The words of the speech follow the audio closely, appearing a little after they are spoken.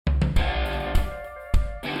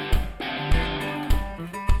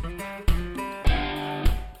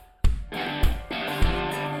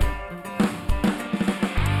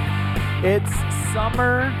It's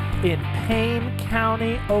summer in Payne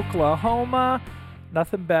County, Oklahoma.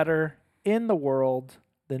 Nothing better in the world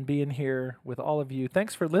than being here with all of you.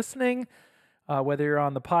 Thanks for listening, whether you're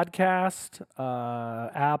on the podcast,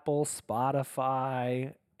 Apple,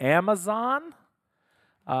 Spotify, Amazon,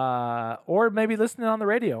 or maybe listening on the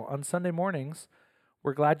radio on Sunday mornings.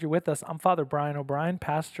 We're glad you're with us. I'm Father Brian O'Brien,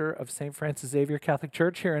 pastor of St. Francis Xavier Catholic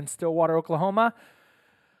Church here in Stillwater, Oklahoma.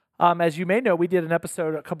 As you may know, we did an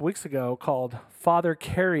episode a couple weeks ago called Father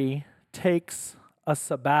Carey Takes a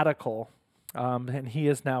Sabbatical, and he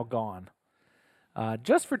is now gone.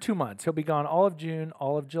 Just for 2 months. He'll be gone all of June,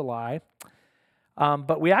 all of July.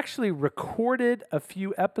 But we actually recorded a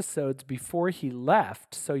few episodes before he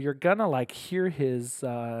left, so you're gonna hear his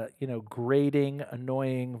grating,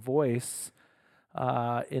 annoying voice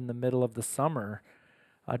in the middle of the summer,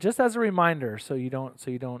 just as a reminder, so you don't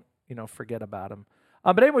forget about him.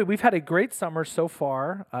 But anyway, we've had a great summer so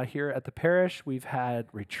far here at the parish. We've had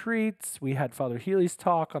retreats. We had Father Healy's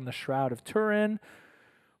talk on the Shroud of Turin.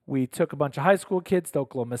 We took a bunch of high school kids to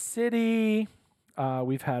Oklahoma City.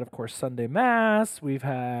 We've had, of course, Sunday Mass. We've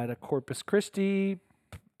had a Corpus Christi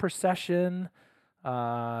procession.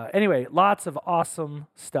 Anyway, lots of awesome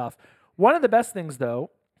stuff. One of the best things, though,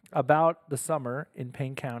 about the summer in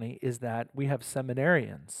Payne County is that we have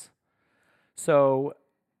seminarians. So,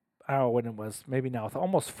 I don't know when it was, maybe now,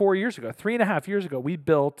 almost 4 years ago, 3.5 years ago, we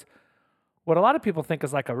built what a lot of people think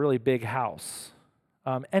is like a really big house.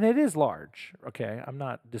 And it is large, okay? I'm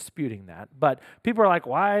not disputing that. But people are like,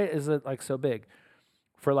 why is it so big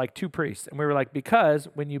for 2 priests? And we were like, because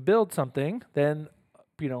when you build something, then,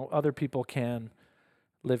 other people can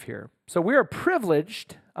live here. So we are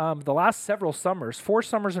privileged. The last several summers, 4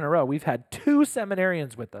 summers in a row, we've had 2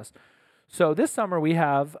 seminarians with us. So this summer we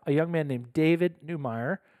have a young man named David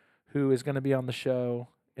Newmeyer, who is going to be on the show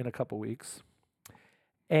in a couple weeks.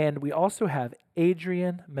 And we also have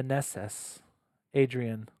Adrian Meneses.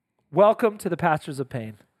 Adrian, welcome to the Pastors of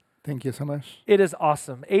Payne. Thank you so much. It is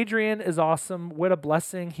awesome. Adrian is awesome. What a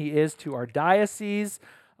blessing he is to our diocese.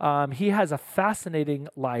 He has a fascinating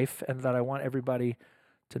life, and that I want everybody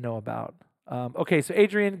to know about. Okay, so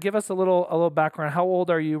Adrian, give us a little background. How old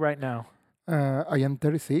are you right now? I am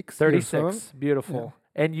 36. 36, beautiful.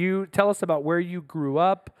 Yeah. And you tell us about where you grew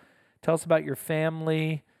up. Tell us about your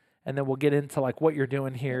family, and then we'll get into what you're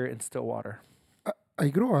doing here in Stillwater. I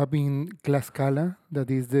grew up in Tlaxcala, that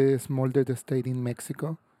is the smallest state in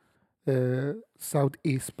Mexico,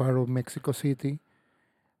 southeast part of Mexico City.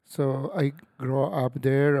 So I grew up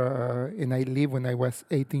there, and I lived when I was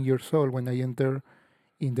 18 years old, when I entered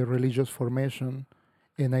in the religious formation.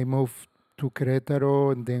 And I moved to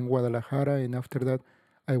Querétaro and then Guadalajara, and after that,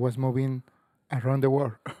 I was moving around the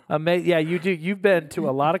world. Yeah, you do. You've been to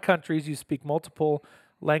a lot of countries. You speak multiple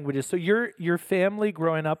languages. So your family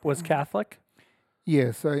growing up was Catholic?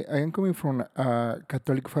 Yes, I am coming from a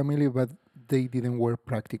Catholic family, but they didn't wear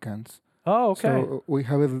practicants. Oh, okay. So we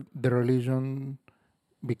have the religion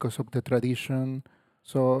because of the tradition.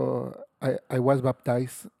 So I was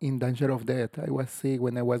baptized in danger of death. I was sick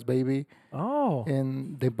when I was baby. Oh.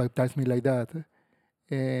 And they baptized me like that.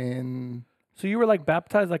 And so you were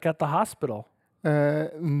baptized at the hospital?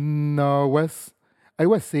 No, I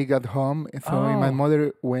was sick at home, so my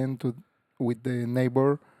mother went with the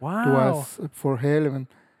neighbor to ask for help, and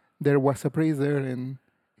there was a priest there, and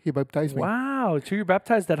he baptized me. Wow, so you're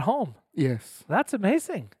baptized at home? Yes. That's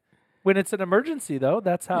amazing. When it's an emergency, though,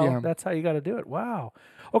 that's how you got to do it. Wow.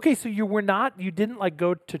 Okay, so you didn't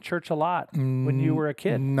go to church a lot when you were a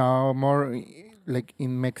kid? No, more in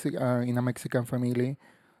a Mexican family.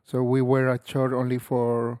 So we were at church only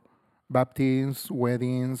for baptisms,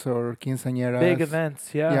 weddings, or quinceañeras. Big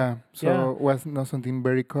events, yeah. Yeah, so it was not something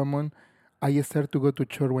very common. I started to go to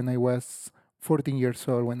church when I was 14 years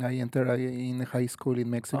old, when I entered in high school in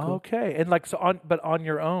Mexico. Okay, and but on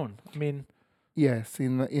your own? I mean... Yes,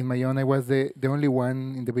 in my own. I was the only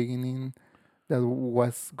one in the beginning that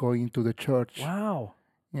was going to the church. Wow.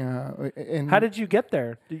 Yeah. And how did you get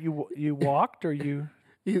there? Did you walked or you...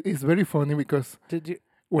 It's very funny because... Did you...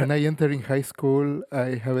 When I entered in high school,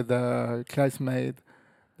 I had a classmate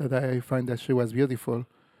that I find that she was beautiful.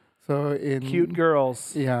 So cute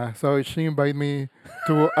girls. Yeah. So she invited me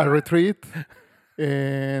to a retreat,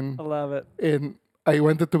 and I love it. And I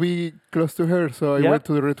wanted to be close to her, so I went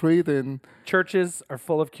to the retreat. And churches are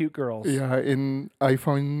full of cute girls. Yeah, and I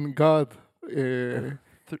found God through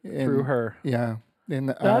her. Yeah,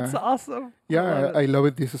 and that's awesome. Yeah, I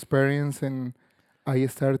loved this experience, and I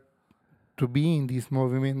started to be in this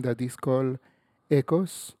movement that is called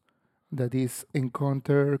ECOS, that is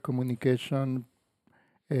Encounter, Communication.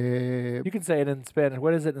 You can say it in Spanish.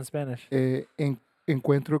 What is it in Spanish?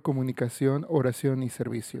 encuentro, comunicación, oración y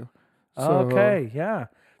servicio. So Okay, yeah.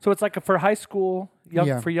 So it's like for high school,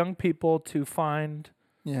 yeah, for young people to find,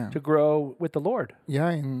 yeah, to grow with the Lord. yeah,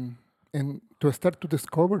 and to start to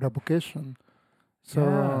discover a vocation. Yeah.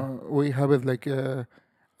 So we have it like a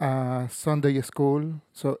Sunday school.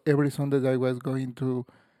 So every Sunday I was going to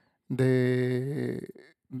the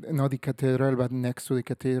not the cathedral, but next to the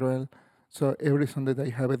cathedral. So every Sunday I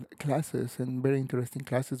have it classes and very interesting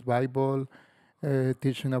classes, Bible,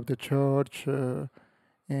 teaching of the church,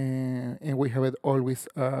 and we have it always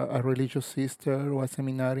a religious sister or a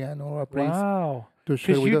seminarian or a priest Wow. to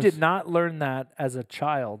share Because with you did us. not learn that as a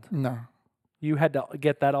child. No, You had to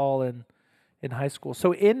get that all in high school.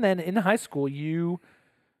 So in high school, you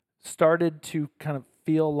started to kind of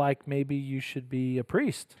feel like maybe you should be a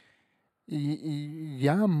priest.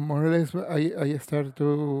 Yeah, more or less. I started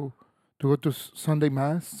to go to Sunday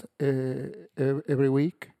mass every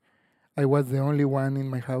week. I was the only one in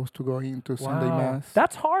my house to go into Sunday Wow. mass.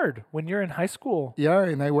 That's hard when you're in high school. Yeah,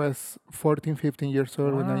 and I was 14, 15 years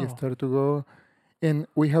old when I Wow. started to go. And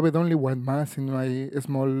we have it only one mass in my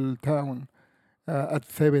small town at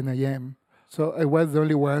 7 a.m. So I was the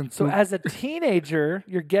only one So to as a teenager,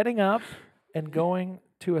 you're getting up and going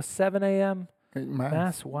to a 7 a.m. mass.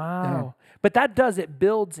 mass. Yeah. Wow. But it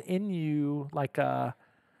builds in you like a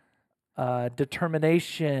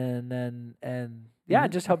determination and yeah,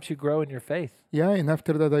 it just helps you grow in your faith. Yeah, and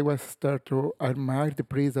after that I was start to admire the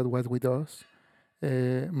priest that was with us,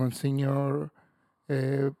 Monsignor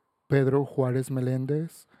uh, Pedro Juarez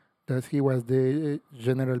Melendez, that he was the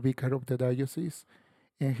general vicar of the diocese,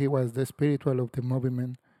 and he was the spiritual of the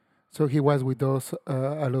movement. So he was with us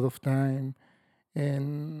a lot of time,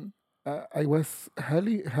 and I was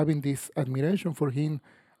highly having this admiration for him.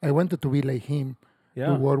 I wanted to be like him, to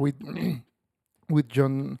Yeah. work with with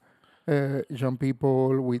young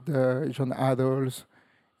people, with young adults,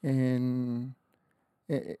 and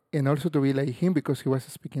and also to be like him because he was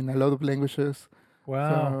speaking a lot of languages.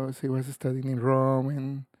 Wow. So he was studying in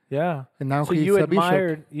Rome, Yeah. and now So he's you a bishop.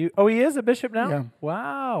 admired you. Oh, he is a bishop now? Yeah,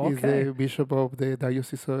 Wow. he's Okay. the bishop of the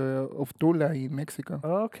Diocese of Tula in Mexico.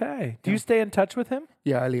 Okay. Do Yeah. you stay in touch with him?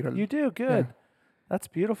 Yeah, a little. You do. Yeah. Good. That's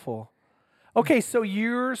beautiful. Okay, so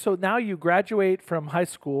now you graduate from high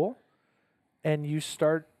school and you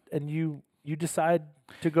decide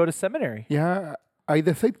to go to seminary. Yeah, I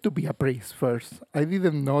decided to be a priest first. I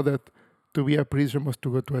didn't know that to be a priest you must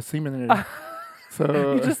to go to a seminary. So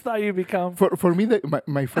You just thought you'd become for me,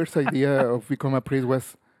 my first idea of become a priest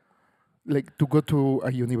was like to go to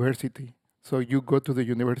a university. So you go to the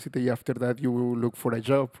university. After that, you will look for a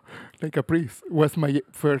job, like a priest. Was my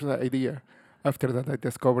first idea. After that, I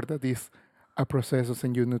discovered that is a process,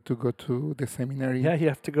 and you need to go to the seminary. yeah, you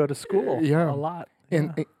have to go to school Yeah. a lot.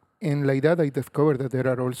 And Yeah. and like that, I discovered that there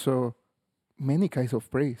are also many kinds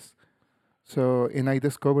of priests. So and I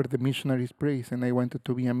discovered the missionaries priest, and I wanted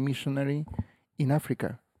to be a missionary in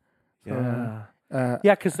Africa. Yeah. Uh,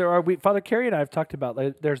 Yeah, because Father Carey and I have talked about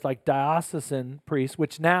there's like diocesan priests,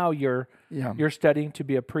 which now yeah. you're studying to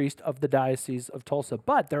be a priest of the Diocese of Tulsa.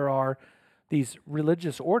 But there are these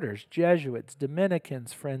religious orders, Jesuits,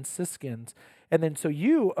 Dominicans, Franciscans. And then so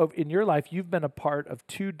in your life, you've been a part of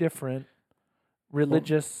two different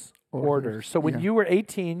religious orders. So when yeah. you were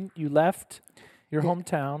 18, you left your Yeah.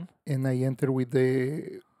 hometown. And I entered with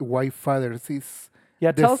the White Fathers.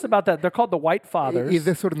 Yeah, tell This- us about that. They're called the White Fathers. Is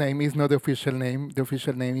the surname is not the official name. The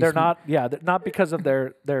official name They're is not, they're not because of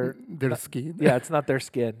their their skin. yeah, it's not their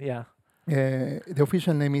skin. Yeah. The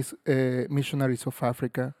official name is Missionaries of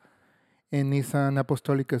Africa, and it's an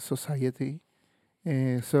apostolic society.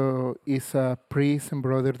 So it's a priest and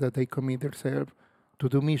brother that they commit themselves to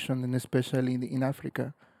do mission, and especially in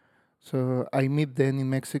Africa. So I meet them in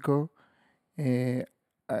Mexico. Uh,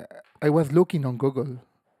 I, I was looking on Google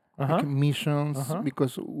Uh-huh. like missions Uh-huh.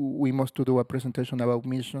 because we must to do a presentation about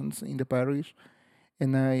missions in the parish,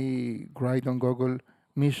 and I write on Google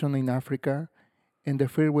mission in Africa, and the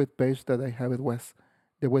first web page that I have it was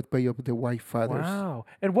the web page of the White Fathers. Wow.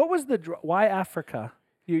 And what was why Africa?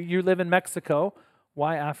 You live in Mexico.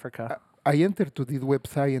 Why Africa? I entered to this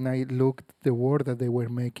website and I looked the work that they were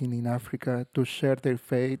making in Africa to share their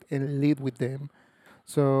faith and lead with them.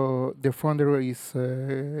 So the founder is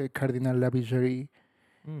Cardinal Lavigeri,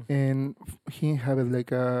 Mm. and he had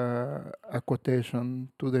like a quotation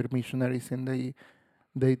to their missionaries, and he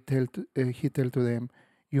tell to them,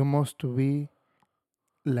 you must to be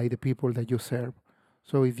like the people that you serve.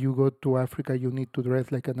 So if you go to Africa, you need to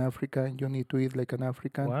dress like an African, you need to eat like an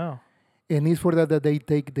African, Wow. and it's for that they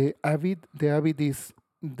take the habit. The habit is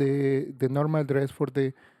the normal dress for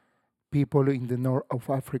the people in the north of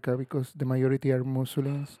Africa because the majority are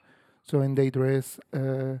Muslims. So and they dress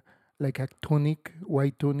like a tunic,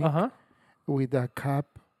 white tunic Uh-huh. with a cap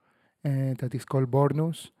that is called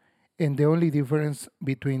bornus. And the only difference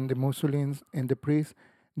between the Muslims and the priests,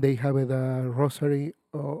 they have a rosary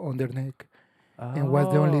on their neck. And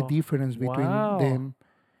what's the only Oh, difference between wow. them?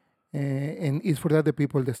 And it's for that the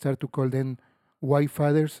people that start to call them white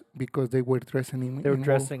fathers because they were dressing They were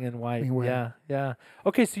dressing in white. in white Yeah, yeah.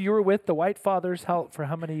 Okay, so you were with the White Fathers for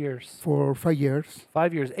how many years? for 5 years.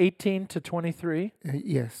 5 years, 18 to 23.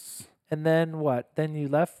 Yes, And then what? Then you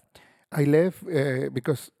left I left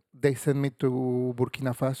because they sent me to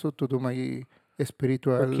Burkina Faso to do my Burkina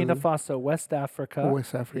spiritual Faso, West Africa.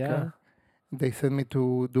 West Yeah. Africa. They sent me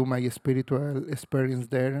to do my spiritual experience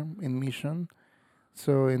there in mission.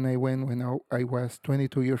 So, and I went when I was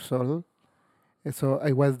 22 years old. So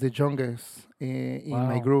I was the youngest in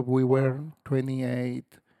my Wow. group. We were Wow.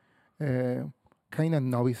 28, uh, kind of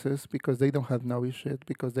novices because they don't have novice yet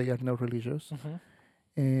because they are not religious. Hmm.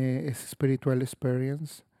 It's a spiritual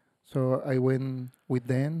experience. So I went with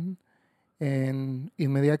them, and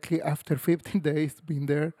immediately after 15 days being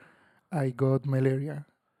there, I got malaria.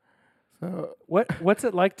 So What's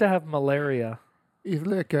it like to have malaria? it's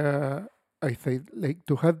like I say like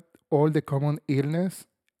to have all the common illness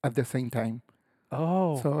at the same time.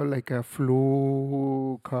 Oh, So like a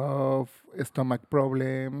flu, cough, stomach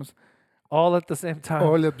problems, all at the same time.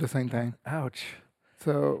 all at the same time. Ouch.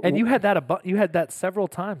 So And you had that several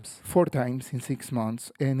times. 4 times in 6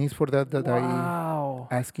 months, and it's for that I Wow.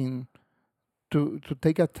 asking to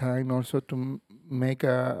take a time also to make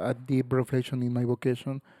a deep reflection in my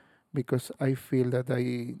vocation because I feel that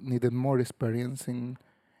I needed more experience in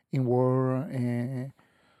war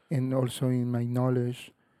and also in my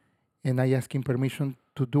knowledge. And I asking permission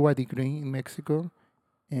to do a degree in Mexico,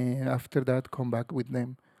 and after that come back with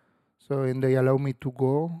them. So and they allow me to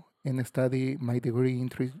go and study my degree in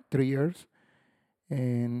three years,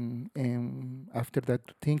 and after that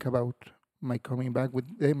to think about my coming back with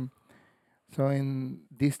them. So in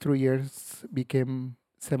these 3 years became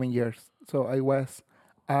 7 years. So I was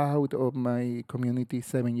out of my community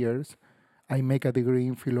 7 years. I make a degree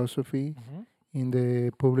in philosophy Hmm. in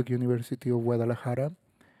the Public University of Guadalajara.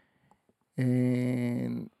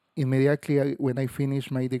 And immediately when I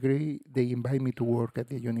finish my degree, they invite me to work at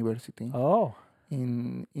the university Oh,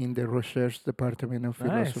 in the research department of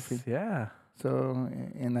nice. philosophy. Yeah. So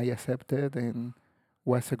and I accepted and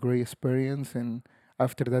was a great experience. And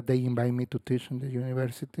after that, they invite me to teach in the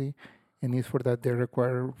university, and it's for that they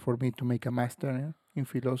require for me to make a master in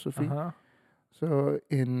philosophy. Uh-huh. So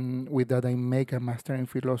in with that, I make a master in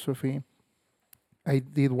philosophy. I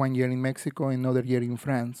did 1 year in Mexico, another year in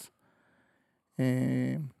France.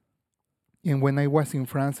 Um, and when I was in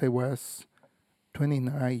France, I was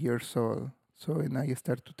 29 years old. So and I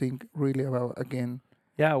start to think really about again.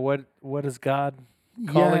 Yeah, what is God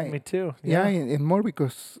calling Yeah, me to? yeah, Yeah. and more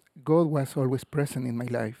because God was always present in my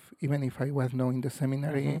life. Even if I was not in the Hmm.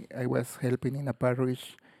 seminary, I was helping in a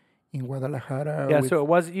parish in Guadalajara Yeah, with. so it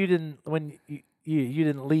was you didn't when you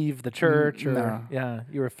didn't leave the church or No, yeah,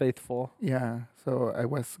 you were faithful. yeah. So I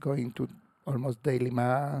was going to almost daily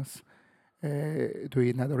mass,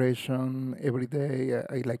 doing adoration every day.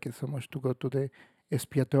 I like it so much to go to the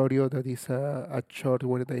expiatorio, that is a church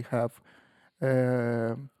where they have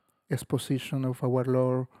uh, exposition of our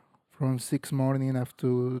Lord from 6 morning up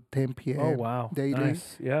to 10 Oh p.m. wow. daily.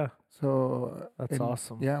 Nice. Yeah. So That's and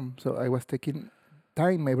awesome. yeah, so I was taking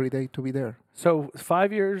time every day to be there. So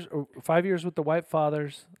 5 years with the White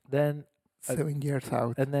Fathers, then uh, 7 years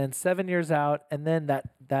out. and then 7 years out, and then that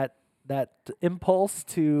impulse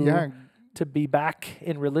Yeah, to be back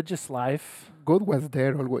in religious life. God was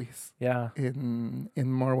there always, Yeah. and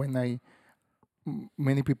more when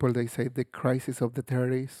many people they say the crisis of the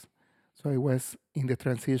 30s. So I was in the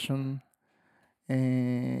transition,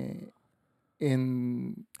 uh,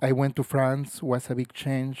 and I went to France. Was a big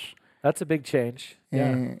change. That's a big change.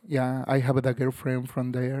 Yeah. Yeah, I have a girlfriend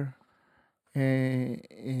from there.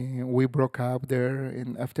 We broke up there,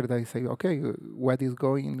 and after that, I say, okay, what is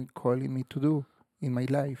going calling me to do in my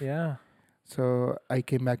life? Yeah. So I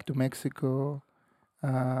came back to Mexico.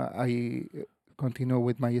 I continue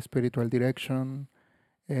with my spiritual direction.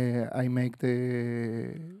 I make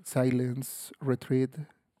the silence retreat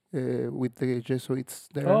with the Jesuits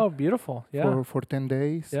there Oh, beautiful. Yeah. for 10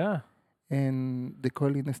 days, Yeah. and the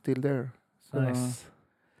calling is still there. So, Nice.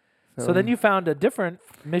 So then so you found a different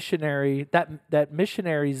missionary. That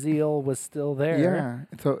missionary zeal was still there. yeah.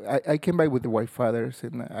 So I came back with the White Fathers,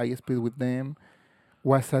 and I speak with them.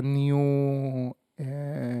 Was a new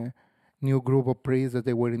group of priests that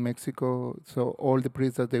they were in Mexico. So all the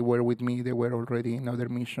priests that they were with me, they were already in other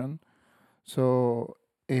mission. So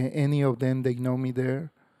any of them, they know me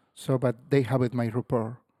there. So, but they have it my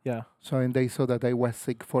report. Yeah. So, and they saw that I was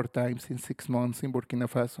sick 4 times in 6 months in Burkina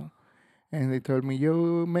Faso. And they told me,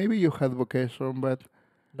 maybe you had vocation, but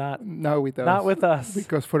Not not with us. not with us.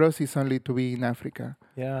 Because for us, it's only to be in Africa.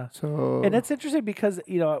 Yeah. So, And it's interesting because,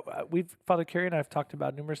 Father Carey and I have talked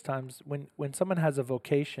about numerous times when someone has a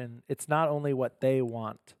vocation, it's not only what they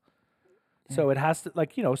want. So it has to,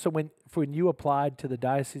 so when you applied to the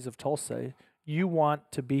Diocese of Tulsa, you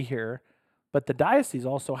want to be here, but the diocese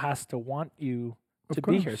also has to want you to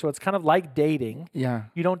be here. So it's kind of like dating. yeah.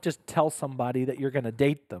 You don't just tell somebody that you're going to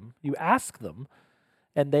date them. You ask them,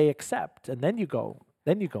 and they accept, and then you go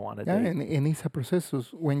on a date. And it's a process.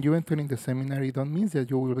 When you enter in the seminary, it don't mean that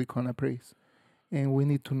you will become a priest. And we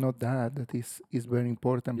need to know that is very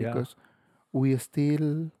important because we are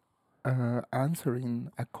still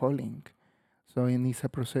answering a calling. So it's a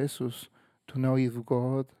process to know if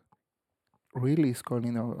God really is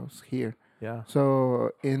calling us here. Yeah.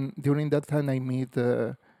 So during that time, I meet,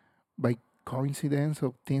 by coincidence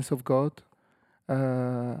of things of God,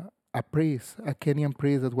 a priest, a Kenyan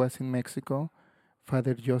priest that was in Mexico,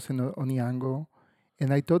 Father Joseph Onyango,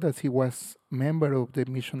 and I thought that he was member of the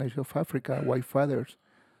Missionaries of Africa, White Fathers.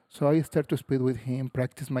 So I started to speak with him,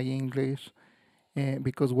 practice my English,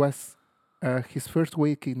 because was his first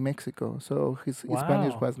week in Mexico. So his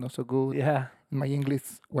Spanish was not so good. Yeah. My English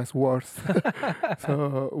was worse.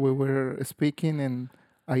 So we were speaking, and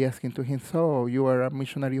I asked him, so you are a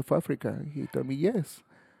missionary of Africa? He told me yes,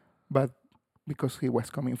 but because he was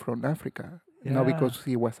coming from Africa, not because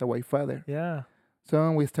he was a white father. Yeah.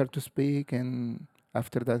 So we start to speak, and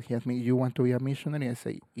after that he asked me, you want to be a missionary? I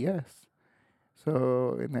say, yes.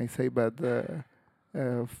 So, and I say, but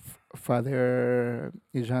Father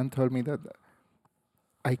Jean told me that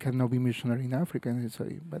I cannot be missionary in Africa. And he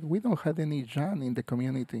say, but we don't have any Jean in the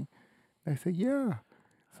community. I say, yeah.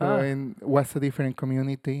 So, and was a different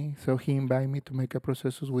community. So he invited me to make a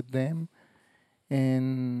processus with them.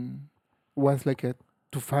 And was like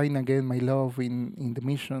to find again my love in the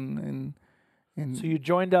mission. And So you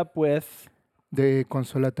joined up with the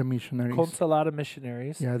Consolata missionaries. Consolata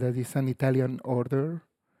missionaries. Yeah, that is an Italian order.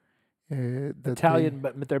 Italian,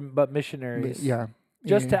 but missionaries. Yeah.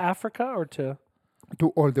 Just to Africa or to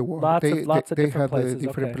all the world. Lots of they different had places.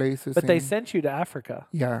 different places. But they sent you to Africa.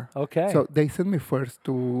 Yeah. Okay. So they sent me first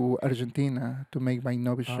to Argentina to make my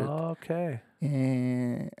novitiate. Okay.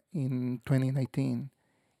 In 2019,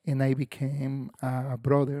 and I became a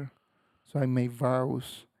brother. So I made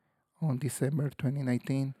vows on December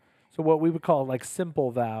 2019. So what we would call like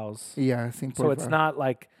simple vows. Yeah, simple. So it's not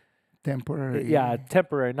like temporary. Yeah,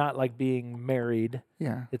 temporary, not like being married.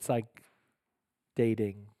 Yeah. It's like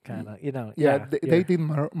dating, kind of, Yeah, they did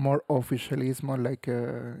more officially. It's more like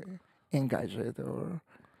engaged or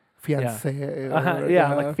fiancé.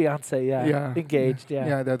 Like fiancé, yeah. Engaged, yeah.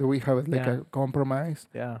 Yeah, that we have like a compromise.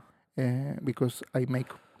 Yeah. Because I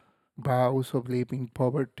make vows of living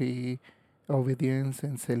poverty, obedience,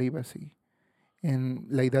 and celibacy. And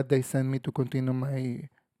like that, they sent me to continue my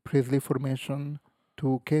priestly formation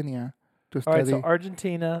to Kenya to study. All right, so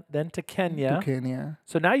Argentina, then to Kenya. To Kenya.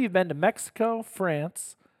 So now you've been to Mexico,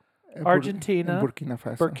 France, Argentina,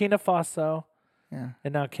 Burkina Faso. Yeah.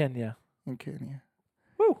 And now Kenya. In Kenya.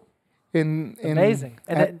 Woo. Amazing.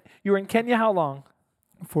 And then you were in Kenya how long?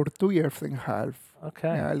 For 2 years and a half.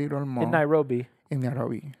 Okay. Yeah, a little more. In Nairobi.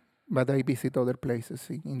 But I visit other places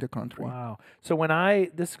in the country. Wow. So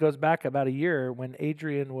this goes back about a year when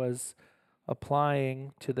Adrian was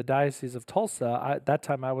applying to the Diocese of Tulsa. At that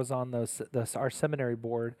time I was on our seminary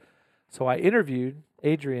board. So I interviewed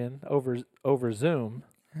Adrian over Zoom.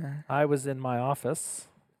 I was in my office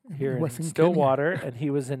here in Stillwater, and he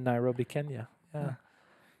was in Nairobi, Kenya. Yeah.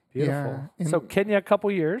 Beautiful. Yeah, so Kenya a couple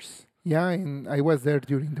years. Yeah, and I was there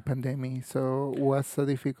during the pandemic, so it was a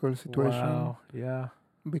difficult situation. Wow, yeah.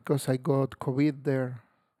 Because I got COVID there.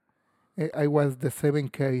 I was the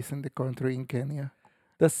 7th case in the country in Kenya.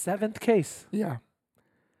 The 7th case? Yeah.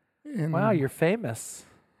 And wow, you're famous.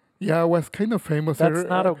 Yeah, I was kind of famous. That's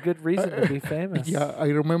not a good reason to be famous. Yeah, I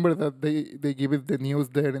remember that they give it the news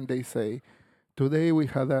there and they say, today we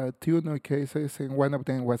had 2 new cases and one of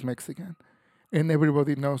them was Mexican. And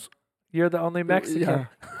everybody knows. You're the only Mexican. Yeah,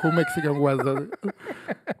 who Mexican was that?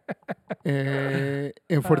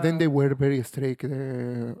 And for them, they were very strict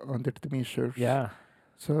under the measures. Yeah.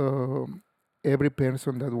 So every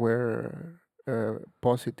person that were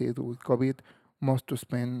positive with COVID must to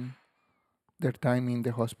spend their time in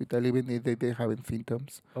the hospital, even if they didn't have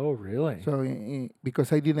symptoms. Oh, really? So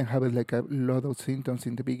because I didn't have like a lot of symptoms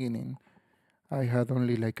in the beginning, I had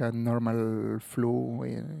only like a normal flu,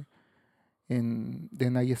 and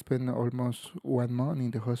then I spent almost 1 month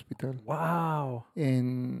in the hospital. Wow.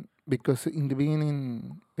 And because in the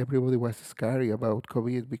beginning everybody was scary about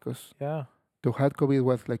COVID, because Yeah. to have COVID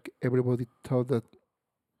was like everybody thought that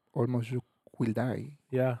almost you will die.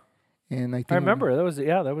 Yeah. And I I think remember that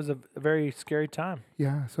was a very scary time.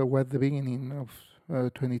 yeah, so was the beginning of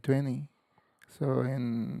 2020. So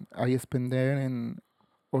and I spent there, and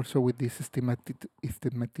also with this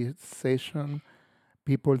stigmatization,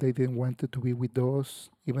 people they didn't want to be with us.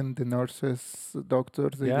 Even the nurses,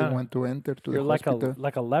 doctors, they didn't Yeah. want to enter to the You're like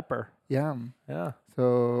hospital. a leper. Yeah, Yeah.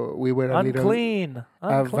 so we were a little Unclean.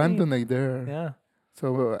 Unclean. abandoned there. Yeah.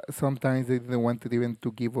 So sometimes they didn't want to even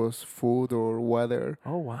to give us food or water.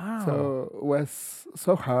 Oh wow. So it was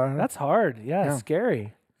so hard. That's hard. Yeah, Yeah,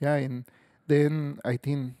 scary. yeah, and then I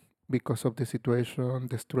think because of the situation,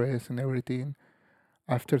 the stress, and everything,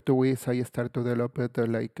 after 2 weeks I started to develop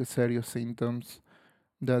like serious symptoms.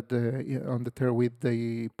 That on the third week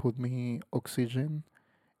they put me oxygen,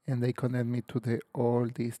 and they connect me to the all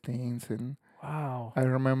these things. And Wow. I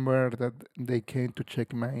remember that they came to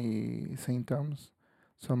check my symptoms.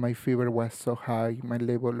 So my fever was so high, my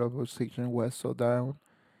level of oxygen was so down,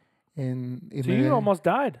 and So you almost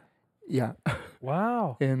died. yeah,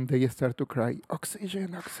 Wow. and they start to cry,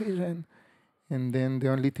 oxygen, oxygen. And then the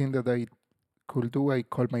only thing that I could do, I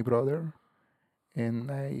called my brother,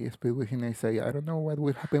 and I speak with him. I say, I don't know what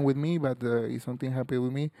will happen with me, but if something happen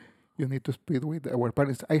with me, you need to speak with our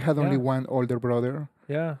parents. I had only Yeah. one older brother,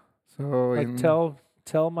 Yeah. so Like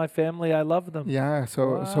tell my family I love them. yeah, so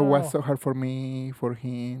it was Wow. so hard for me, for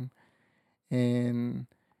him, and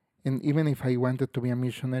even if I wanted to be a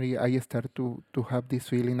missionary, I started to have this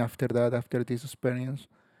feeling after that, after this experience,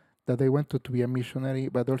 that I wanted to be a missionary,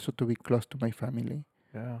 but also to be close to my family,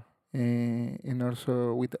 Yeah. and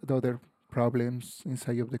also with the other problems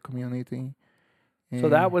inside of the community. So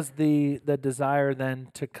that Uh, was the desire then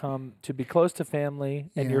to come to be close to family,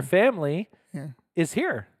 and your yeah, family yeah, is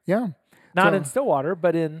here, yeah. not in So Stillwater,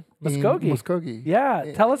 but in in Muskogee. Muskogee, Yeah,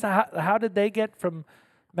 uh, tell us how did they get from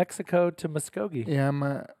Mexico to Muskogee? yeah,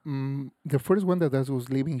 the first one that I was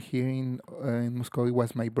living here in Muskogee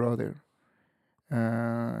was my brother.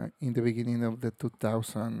 In the beginning of the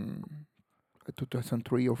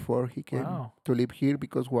 2003 or 4, he came Wow. to live here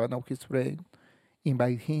because one of his friends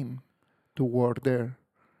invited him to work there.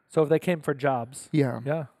 So they came for jobs. Yeah.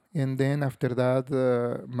 Yeah. And then after that,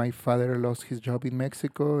 my father lost his job in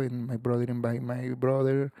Mexico, and my brother invited my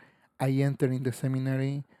brother. I entered in the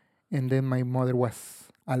seminary, and then my mother was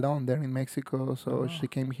alone there in Mexico, so Oh. she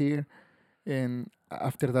came here. And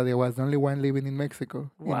after that, I was the only one living in Mexico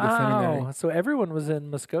in the seminary Wow. So everyone was in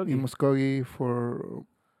in Muskogee. Muskogee for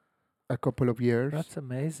a couple of years. That's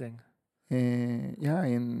amazing. Yeah,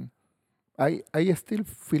 and I still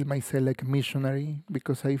feel myself like a missionary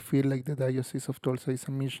because I feel like the Diocese of Tulsa is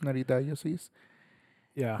a missionary diocese.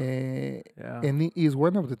 Yeah. Uh, Yeah. and it is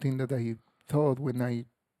one of the things that I thought when I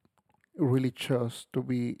really chose to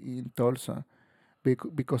be in Tulsa,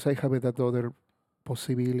 because I have that other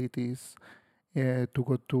possibilities to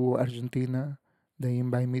go to Argentina. They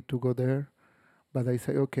invite me to go there, but I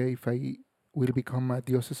say, okay, if I will become a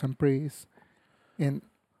diocesan priest, and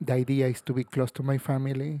the idea is to be close to my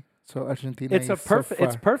family. So Argentina It's a is so perfect.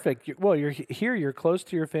 It's far. perfect. Well, you're here. You're close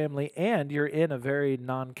to your family, and you're in a very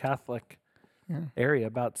non-Catholic Yeah, area.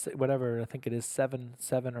 About whatever I think it is, 7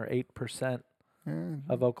 or 8%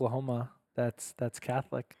 yeah, of Oklahoma. That's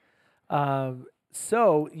Catholic.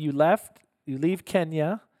 So you left. You leave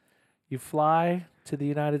Kenya. You fly to the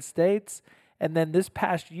United States, and then this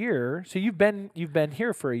past year. So you've been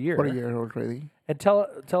here for a year. for a year already. And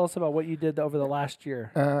tell us about what you did over the last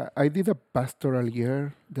year. I did a pastoral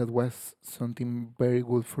year that was something very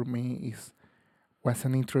good for me. Was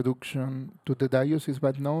an introduction to the diocese,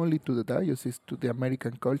 but not only to the diocese, to the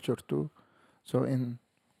American culture too. So, and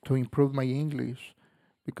to improve my English,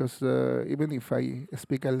 because even if I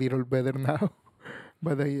speak a little better now,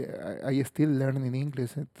 but I still learn in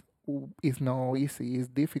English. It's not easy. It's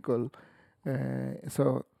difficult.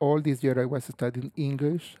 So all this year I was studying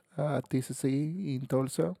English at TCC in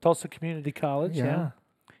Tulsa. Tulsa Community College. Yeah.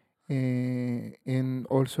 Yeah. And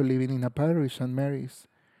also living in a parish, St. Mary's,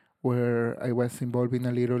 where I was involved in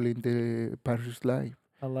a little in the parish life.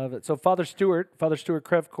 I love it. So Father Stewart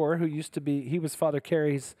Krevkor, who used to be, he was Father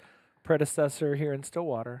Carey's predecessor here in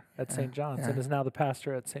Stillwater at St. John's, and is now the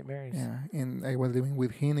pastor at St. Mary's. Yeah, and I was living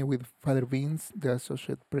with him and with Father Vince, the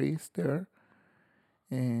associate priest there,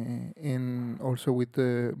 and also with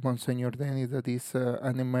Monsignor Dennis, that is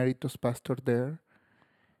an emeritus pastor there.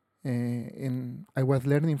 And I was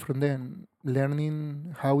learning from them,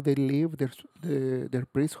 learning how they live their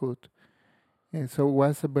priesthood. And so it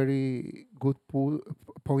was a very good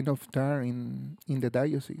point of turn in the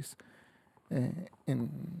diocese.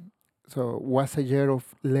 And so it was a year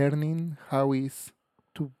of learning how is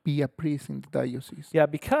to be a priest in the diocese. Yeah,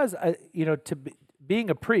 because being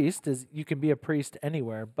a priest is you can be a priest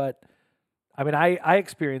anywhere, but I mean I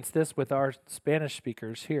experienced this with our Spanish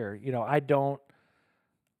speakers here. I don't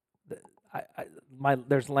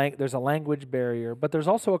there's a language barrier, but there's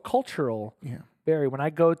also a cultural Yeah. barrier. When I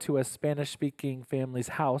go to a Spanish speaking family's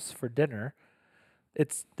house for dinner,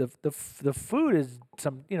 it's the food is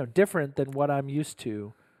different than what I'm used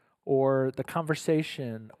to, or the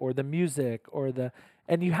conversation or the music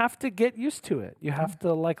and you have to get used to it. You have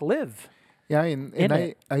to live. Yeah, and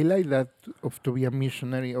I like that of to be a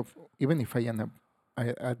missionary of even if I am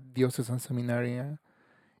a diocesan seminarian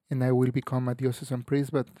and I will become a diocesan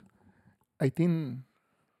priest, but I think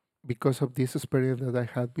because of this experience that I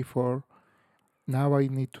had before, now I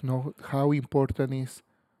need to know how important is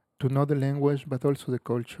to know the language, but also the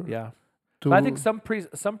culture. Yeah. To But I think some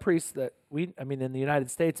priests that in the United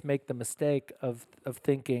States make the mistake of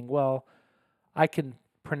thinking, well, I can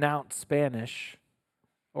pronounce Spanish,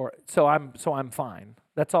 or so I'm fine.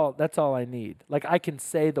 That's all I need. Like I can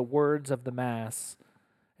say the words of the mass,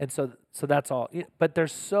 and so that's all. But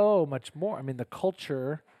there's so much more. I mean, the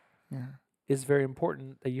culture is very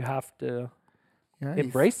important that you have to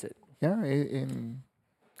embrace it. Yeah, and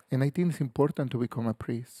I think it's important to become a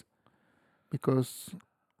priest because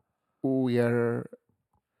we are,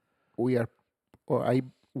 or I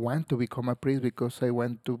want to become a priest because I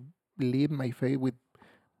want to live my faith with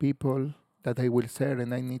people that I will serve,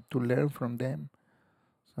 and I need to learn from them.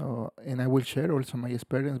 So, and I will share also my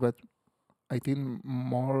experience, but I think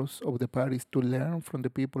most of the part is to learn from the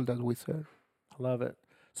people that we serve. I love it.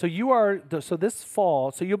 So you are so this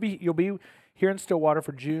fall. So you'll be here in Stillwater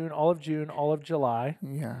for June, all of July.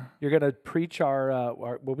 Yeah. You're going to preach our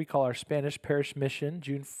what we call our Spanish parish mission,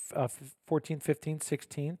 June 14th, 15th,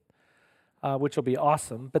 16th, which will be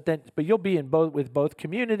awesome. But you'll be with both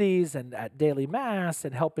communities and at daily mass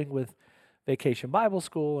and helping with Vacation Bible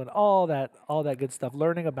School and all that good stuff,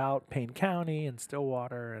 learning about Payne County and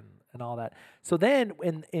Stillwater and all that. So then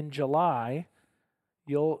in July,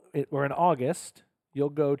 or in August, you'll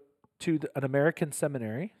go to an American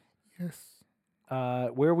seminary. Yes.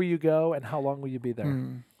 Where will you go, and how long will you be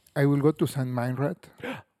there? I will go to San Meinrad.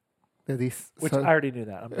 Which I already knew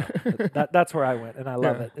that. That's where I went, and I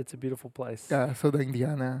love it. It's a beautiful place. Yeah, Southern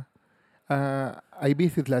Indiana. I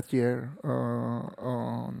visited last year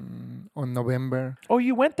on November. Oh,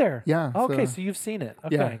 you went there? Yeah. Okay, so you've seen it.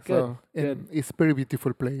 Okay, good. And it's a very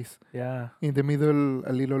beautiful place. Yeah. In the middle,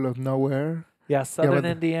 a little of nowhere. Yeah, Southern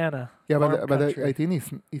Indiana. Yeah, but I think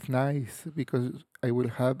it's nice because I will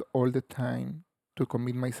have all the time to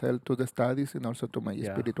commit myself to the studies and also to my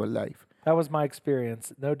spiritual life. That was my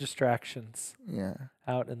experience. No distractions. Yeah.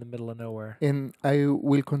 Out in the middle of nowhere. And I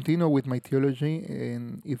will continue with my theology,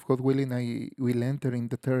 and if God willing, I will enter in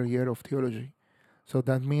the third year of theology. So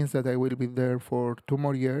that means that I will be there for 2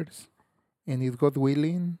 more years, and if God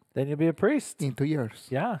willing, then you'll be a priest in 2 years.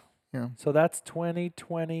 Yeah. Yeah. So that's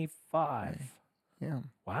 2025. Yeah.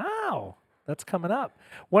 Wow, that's coming up.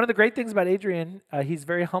 One of the great things about Adrian, he's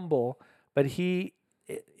very humble, but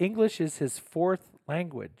English is his fourth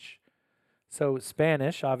language. So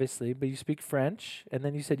Spanish, obviously, but you speak French, and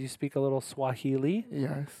then you said you speak a little Swahili.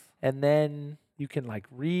 Yes. And then you can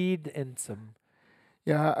read in some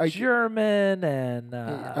I German and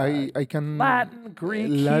I can Latin,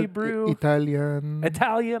 Greek, Hebrew, Italian.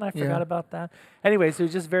 I forgot about that. Anyway, so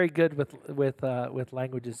he's just very good with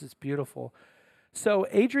languages. It's beautiful. So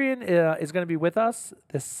Adrian is going to be with us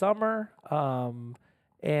this summer, and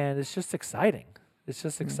it's just exciting. It's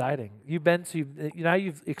just exciting. You've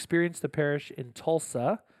experienced the parish in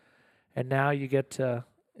Tulsa, and now you get to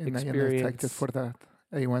experience. I am excited for that.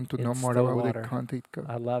 I want to know more Stillwater. about the content.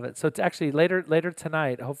 I love it. So it's actually later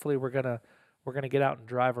tonight. Hopefully, we're gonna get out and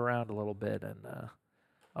drive around a little bit, and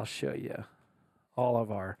I'll show you all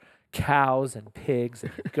of our cows and pigs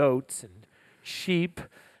and goats and sheep.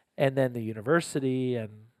 And then the university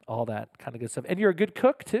and all that kind of good stuff. And you're a good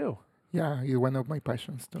cook too. Yeah, it's one of my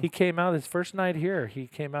passions too. He came out his first night here. He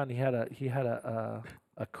came out and he had a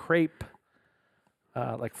crepe,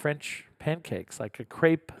 like French pancakes, like a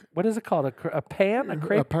crepe. What is it called? A pan? A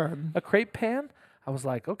crepe? A pan. A crepe pan? I was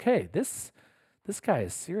like, okay, this guy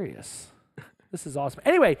is serious. This is awesome.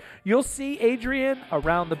 Anyway, you'll see Adrian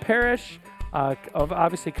around the parish.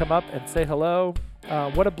 Obviously, come up and say hello.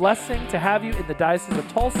 What a blessing to have you in the Diocese of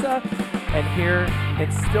Tulsa and here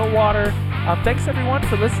in Stillwater. Thanks, everyone,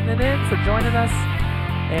 for listening in, for joining us,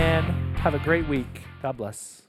 and have a great week. God bless.